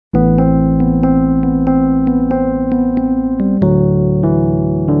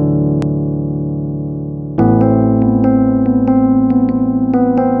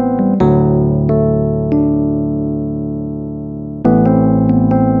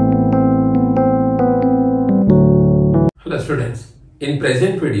students, in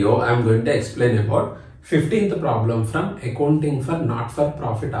present video I am going to explain about 15th problem from accounting for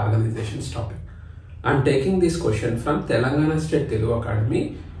not-for-profit organizations topic. I am taking this question from Telangana State Telugu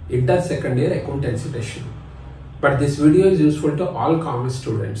Academy Inter Second Year Accountancy Testing. But this video is useful to all commerce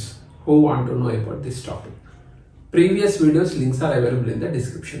students who want to know about this topic. Previous videos links are available in the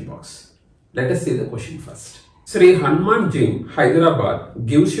description box. Let us see the question first. Sri Hanuman Gym, Hyderabad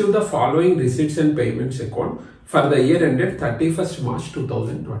gives you the following receipts and payments account for the year ended 31st March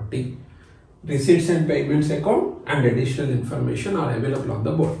 2020. Receipts and payments account and additional information are available on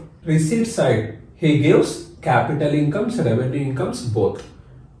the board. Receipt side, he gives capital incomes, revenue incomes both.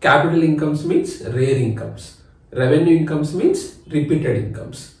 Capital incomes means rare incomes. Revenue incomes means repeated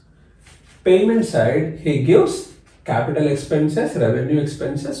incomes. Payment side, he gives capital expenses, revenue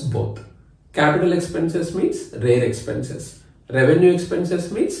expenses both. Capital expenses means rare expenses. Revenue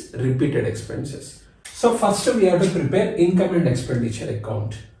expenses means repeated expenses. So first we have to prepare income and expenditure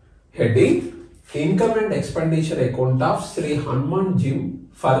account. Heading, income and expenditure account of Sri Hanuman Gym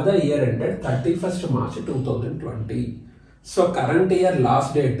for the year ended 31st March 2020. So current year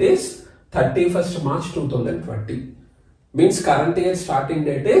last date is 31st March 2020. Means current year starting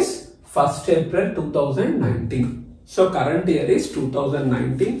date is 1st April 2019. So current year is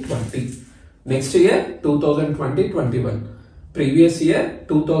 2019-20. Next year 2020-21. Previous year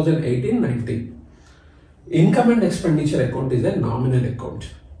 2018-19. Income and expenditure account is a nominal account.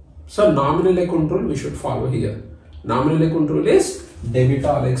 So nominal account rule we should follow here. Nominal account rule is debit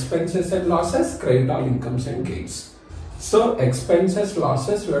all expenses and losses, credit all incomes and gains. So expenses,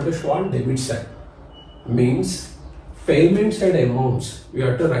 losses we have to show on debit side. Means payment side amounts we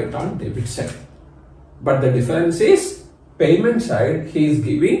have to write on debit side. But the difference is payment side he is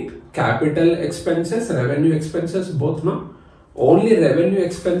giving capital expenses, revenue expenses both no. Only revenue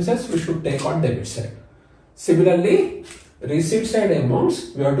expenses we should take on debit side. Similarly, receipt side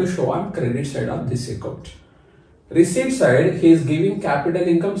amounts we have to show on credit side of this account. Receipt side he is giving capital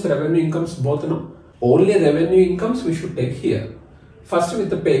incomes, revenue incomes both no. Only revenue incomes we should take here. First with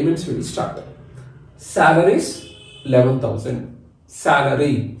the payments we will start. Salaries 11,000.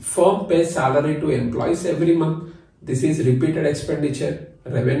 Salary, firm pays salary to employees every month. This is repeated expenditure,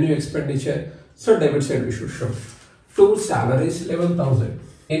 revenue expenditure. So debit side we should show. Two salaries 11,000.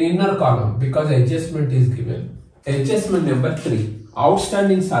 In inner column, because adjustment is given. Adjustment number 3.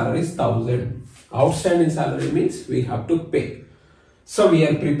 Outstanding salary is 1,000. Outstanding salary means we have to pay. So we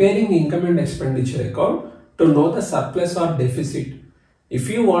are preparing income and expenditure account to know the surplus or deficit. If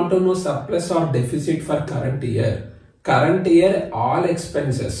you want to know surplus or deficit for current year all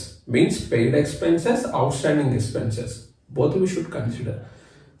expenses means paid expenses, outstanding expenses. Both we should consider.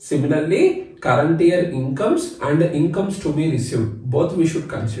 Similarly, current year incomes and incomes to be received, both we should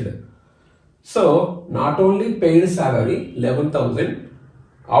consider. So, not only paid salary 11,000,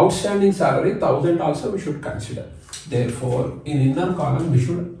 outstanding salary 1,000 also we should consider. Therefore, in inner column we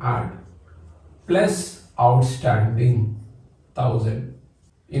should add plus outstanding 1,000.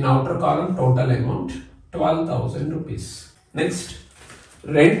 In outer column total amount 12,000 rupees. Next,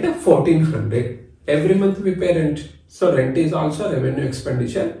 rent 1,400. Every month we pay rent. So rent is also revenue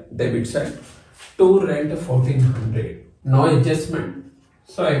expenditure, debit side. To rent 1,400. No adjustment.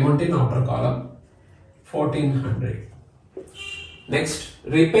 So amount in outer column 1,400. Next,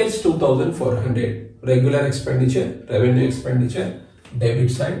 repairs 2,400. Regular expenditure, revenue expenditure,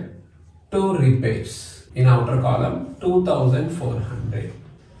 debit side. To repairs. In outer column 2,400.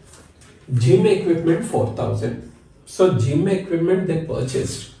 Gym equipment 4,000. So gym equipment they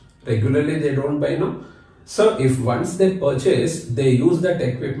purchased. Regularly they don't buy no. So if once they purchase, they use that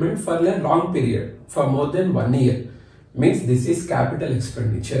equipment for a long period, for more than 1 year. Means this is capital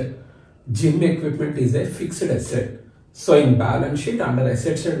expenditure. Gym equipment is a fixed asset. So in balance sheet under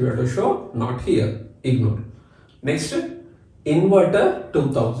asset side we have to show, not here, ignore. Next, inverter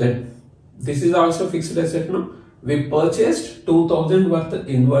 2,000. This is also fixed asset no. We purchased 2,000 worth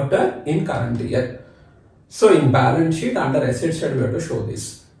inverter in current year. So in balance sheet under asset side we have to show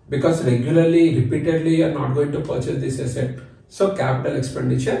this. Because regularly, repeatedly you are not going to purchase this asset. So capital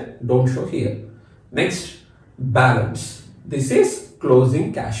expenditure don't show here. Next, balance. This is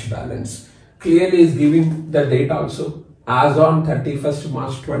closing cash balance. Clearly is giving the date also. As on 31st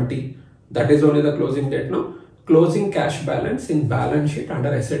March 20. That is only the closing date no. Closing cash balance in balance sheet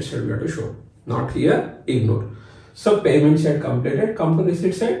under asset side we have to show. Not here, ignore. So payment side completed. Come to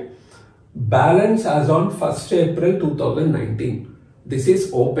receipt side. Balance as on 1st April 2019. This is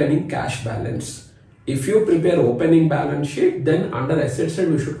opening cash balance. If you prepare opening balance sheet, then under asset side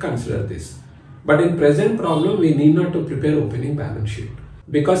we should consider this. But in present problem, we need not to prepare opening balance sheet.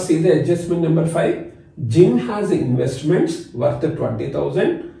 Because see the adjustment number 5, Jim has investments worth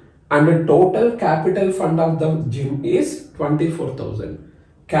 20,000 and the total capital fund of the Jim is 24,000.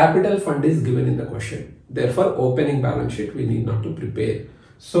 Capital fund is given in the question. Therefore, opening balance sheet we need not to prepare.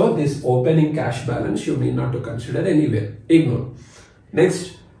 So, this opening cash balance you need not to consider anywhere. Ignore.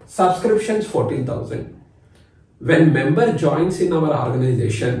 Next, subscriptions 14,000. When member joins in our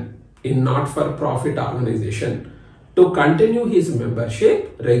organization, in not-for-profit organization, to continue his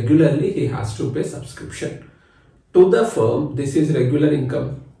membership, regularly he has to pay subscription. To the firm, this is regular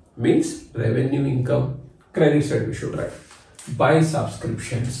income, means revenue income. Credit side we should write. By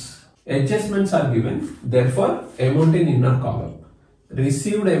subscriptions. Adjustments are given, therefore amount in inner column.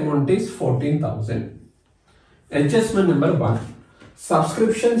 Received amount is 14,000. Adjustment number 1.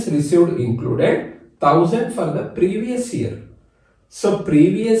 Subscriptions received included 1,000 for the previous year. So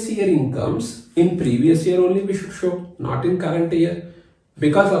previous year incomes in previous year only we should show, not in current year.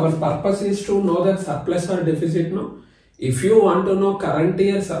 Because our purpose is to know that surplus or deficit. No. If you want to know current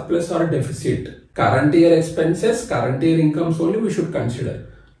year surplus or deficit, current year expenses, current year incomes only we should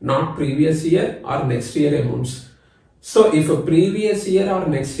consider, not previous year or next year amounts. So if a previous year or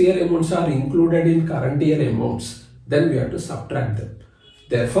next year amounts are included in current year amounts, then we have to subtract them.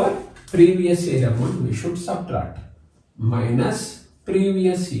 Therefore, previous year amount we should subtract minus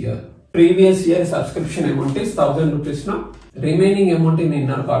previous year. Previous year subscription amount is 1,000 rupees now. Remaining amount in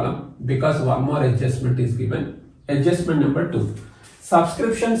inner column because one more adjustment is given. Adjustment number 2.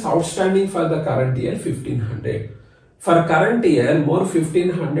 Subscriptions outstanding for the current year 1,500. For current year more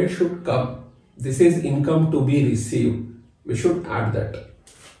 1,500 should come. This is income to be received. We should add that.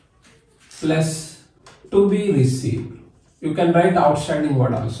 Plus to be received. You can write outstanding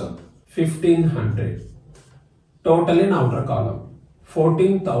word also. 1,500. Total in outer column.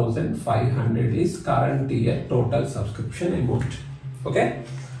 14,500 is current year total subscription amount. Okay.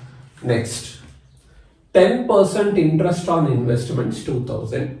 Next. 10% interest on investments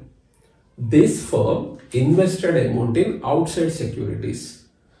 2,000. This firm invested amount in outside securities.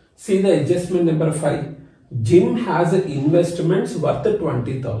 See the adjustment number 5. Jim has investments worth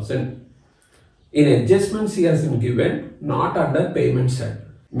 20,000. In adjustments he has been given not under payment side.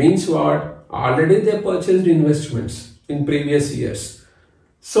 Means what? Already they purchased investments in previous years.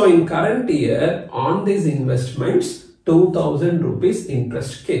 So in current year on these investments 2,000 rupees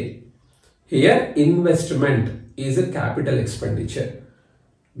interest came. Here investment is a capital expenditure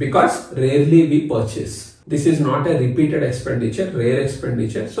because rarely we purchase. This is not a repeated expenditure, rare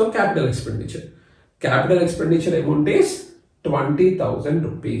expenditure. So capital expenditure. Capital expenditure amount is 20,000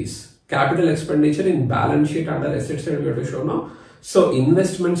 rupees. Capital expenditure in balance sheet under asset side we have to show now. So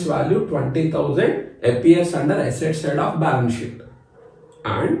investments value 20,000 appears under asset side of balance sheet.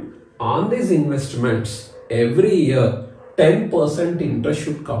 And on these investments every year 10% interest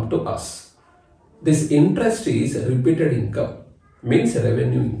should come to us. This interest is repeated income, means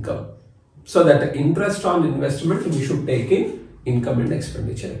revenue income. So that interest on investment we should take in income and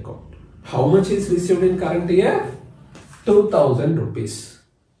expenditure account. How much is received in current year? 2,000 rupees.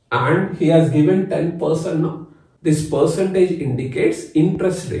 And he has given 10% now. This percentage indicates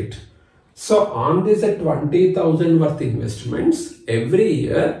interest rate. So on this 20,000 worth investments, every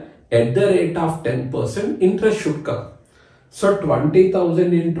year at the rate of 10% interest should come. So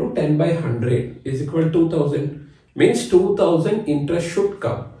 20,000 into 10 by 100 is equal to 2,000. Means 2,000 interest should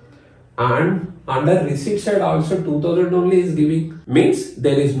come. And under receipt side also 2,000 only is giving. Means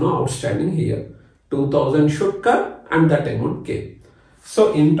there is no outstanding here. 2,000 should come and that amount came.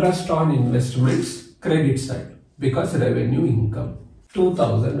 So interest on investments credit side because revenue income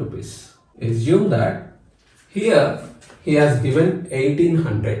 2,000 rupees. Assume that here he has given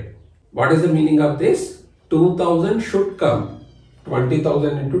 1,800. What is the meaning of this? 2,000 should come.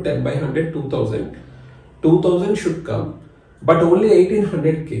 20,000 into 10 by 100, 2,000. 2,000 should come, but only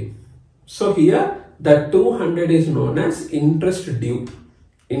 1,800 came. So here the 200 is known as interest due,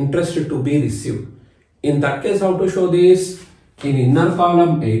 interest to be received. In that case, how to show this? In inner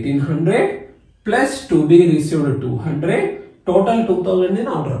column 1,800 plus to be received 200, total 2,000 in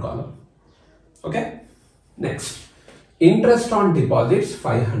outer column. Okay. Next, interest on deposits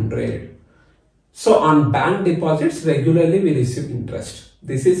 500. So on bank deposits regularly we receive interest.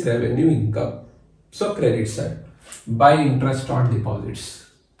 This is revenue income. So credit side by interest on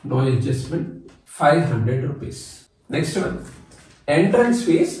deposits. No adjustment 500 rupees. Next one. Entrance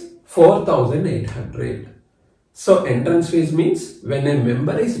fees 4,800. So entrance fees means when a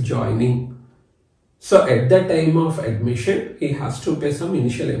member is joining. So at the time of admission he has to pay some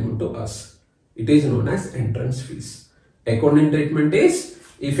initial amount to us. It is known as entrance fees. Accounting treatment is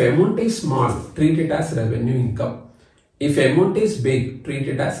if amount is small, treat it as revenue income. If amount is big, treat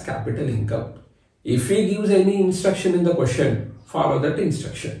it as capital income. If he gives any instruction in the question, follow that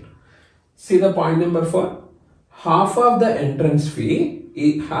instruction. See the point number 4. Half of the entrance fee,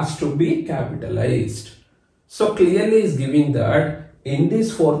 it has to be capitalized. So clearly is giving that in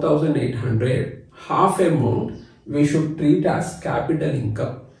this 4,800, half amount we should treat as capital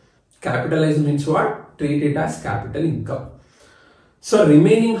income. Capitalize means what? Treat it as capital income. So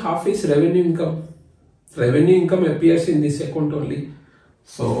remaining half is revenue income. Revenue income appears in this account only.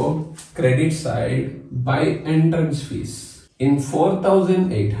 So credit side by entrance fees. In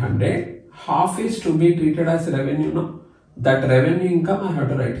 4,800, half is to be treated as revenue. No? That revenue income I have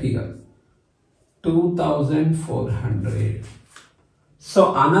to write here. 2,400.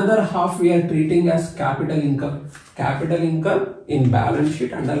 So another half we are treating as capital income. Capital income in balance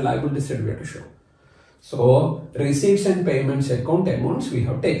sheet under liability side we have to show. So receipts and payments account amounts we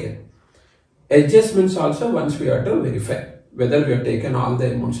have taken. Adjustments also once we have to verify whether we have taken all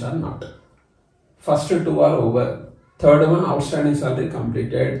the amounts or not. First 2 are over. Third one outstanding salary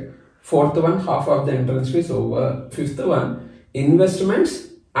completed. Fourth one half of the entrance fees over. Fifth one investments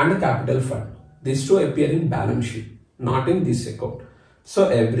and capital fund. These 2 appear in balance sheet, not in this account. So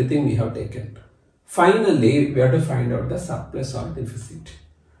everything we have taken. Finally, we have to find out the surplus or deficit.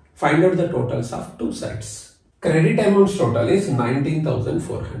 Find out the totals of 2 sides. Credit amounts total is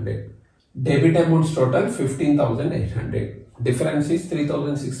 19,400. Debit amounts total 15,800. Difference is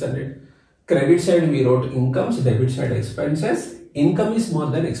 3,600. Credit side we wrote incomes, debit side expenses. Income is more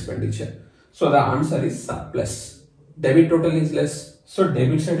than expenditure. So the answer is surplus. Debit total is less. So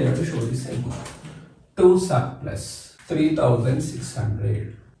debit side you have to show this side. 2 surplus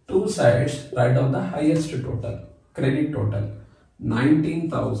 3,600. 2 sides write down the highest total. Credit total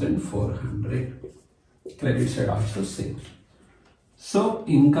 19,400. Credit side also same. So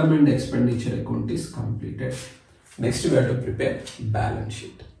income and expenditure account is completed. Next we have to prepare balance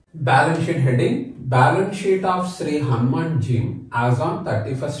sheet. Balance sheet heading, balance sheet of Sri Hanuman Gym as on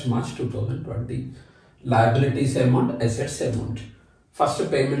 31st March 2020. Liabilities amount, assets amount.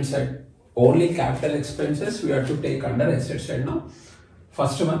 First payment side, only capital expenses we have to take under asset side now.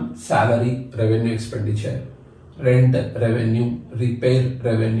 First one, salary, revenue expenditure, rent revenue, repair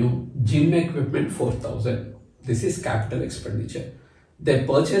revenue, gym equipment 4,000. This is capital expenditure. They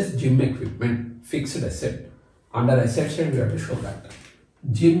purchase gym equipment, fixed asset. Under asset side we have to show that.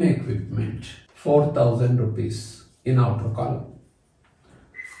 Gym equipment 4,000 rupees in outer column.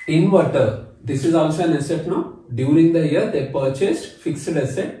 Inverter, this is also an asset now. During the year they purchased fixed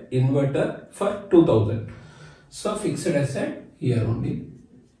asset inverter for 2,000. So fixed asset here only.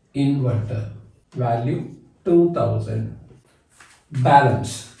 Inverter value 2,000.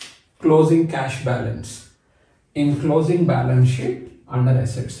 Balance, closing cash balance. In closing balance sheet under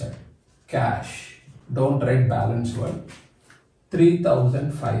asset side, cash, don't write balance word,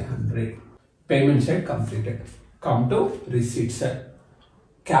 3,500. Payment side completed. Come to receipt side.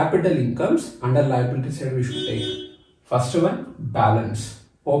 Capital incomes under liability side we should take. First one, balance.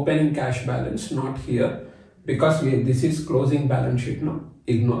 Opening cash balance, not here because this is closing balance sheet, no,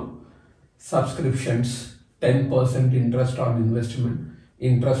 ignore. Subscriptions, 10% interest on investment,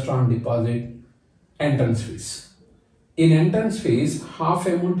 interest on deposit, entrance fees. In entrance fees, half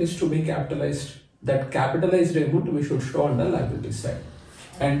amount is to be capitalized. That capitalized amount we should show on the liability side.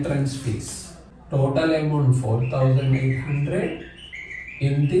 Entrance fees. Total amount 4,800.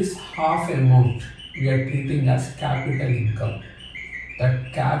 In this half amount, we are treating as capital income.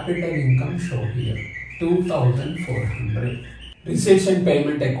 That capital income show here. 2,400. Receipts and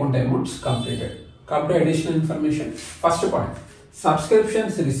payment account amounts completed. Come to additional information. First point.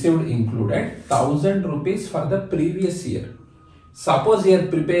 Subscriptions received included 1,000 rupees for the previous year. Suppose you are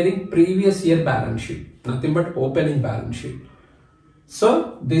preparing previous year balance sheet, nothing but opening balance sheet.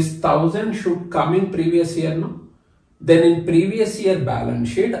 So this 1,000 should come in previous year, no? Then in previous year balance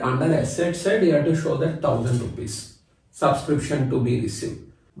sheet under asset side you have to show that 1,000 rupees subscription to be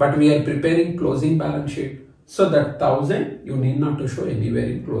received. But we are preparing closing balance sheet. So that 1,000 you need not to show anywhere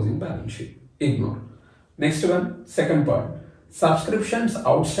in closing balance sheet. Ignore. Next one, second point. Subscriptions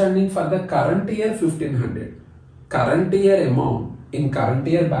outstanding for the current year 1,500. Current year amount in current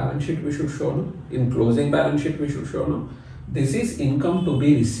year balance sheet we should show, no? In closing balance sheet we should show, no? This is income to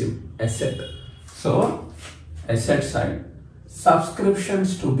be received, asset. So asset side,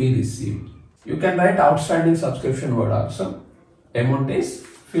 subscriptions to be received. You can write outstanding subscription word also. Amount is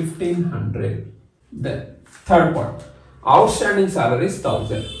 1,500. Then third point, outstanding salary is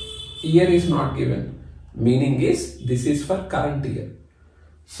 1,000. Year is not given. Meaning is this is for current year.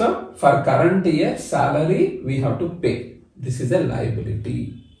 So for current year salary we have to pay. This is a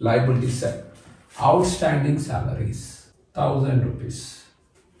liability. Liability side. Outstanding salaries 1,000 rupees.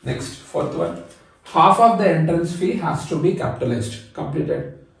 Next fourth one. half of the entrance fee has to be capitalized.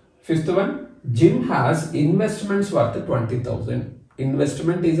 Completed. Fifth one, gym has investments worth 20,000.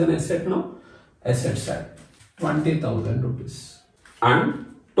 Investment is an asset now. Asset side 20,000 rupees.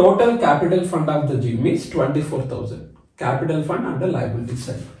 And total capital fund of the gym is 24,000. Capital fund under liability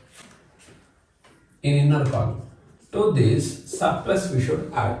side. In inner column. To this surplus we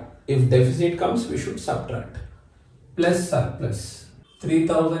should add. If deficit comes, we should subtract. Plus surplus.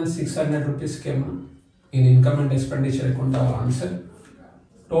 3,600 rupees came on. In income and expenditure account our answer.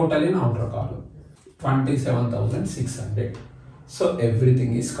 Total in outer column. 27,600. So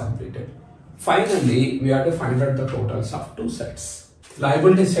everything is completed. Finally, we have to find out the totals of two sets.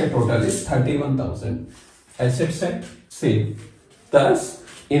 Liability side total is 31,000. Asset side same. Thus,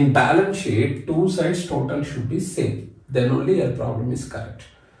 in balance sheet, two sides total should be same. Then only your problem is correct.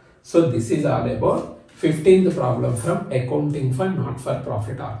 So this is all about 15th problem from accounting for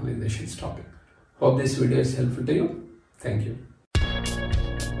not-for-profit organizations topic. Hope this video is helpful to you. Thank you.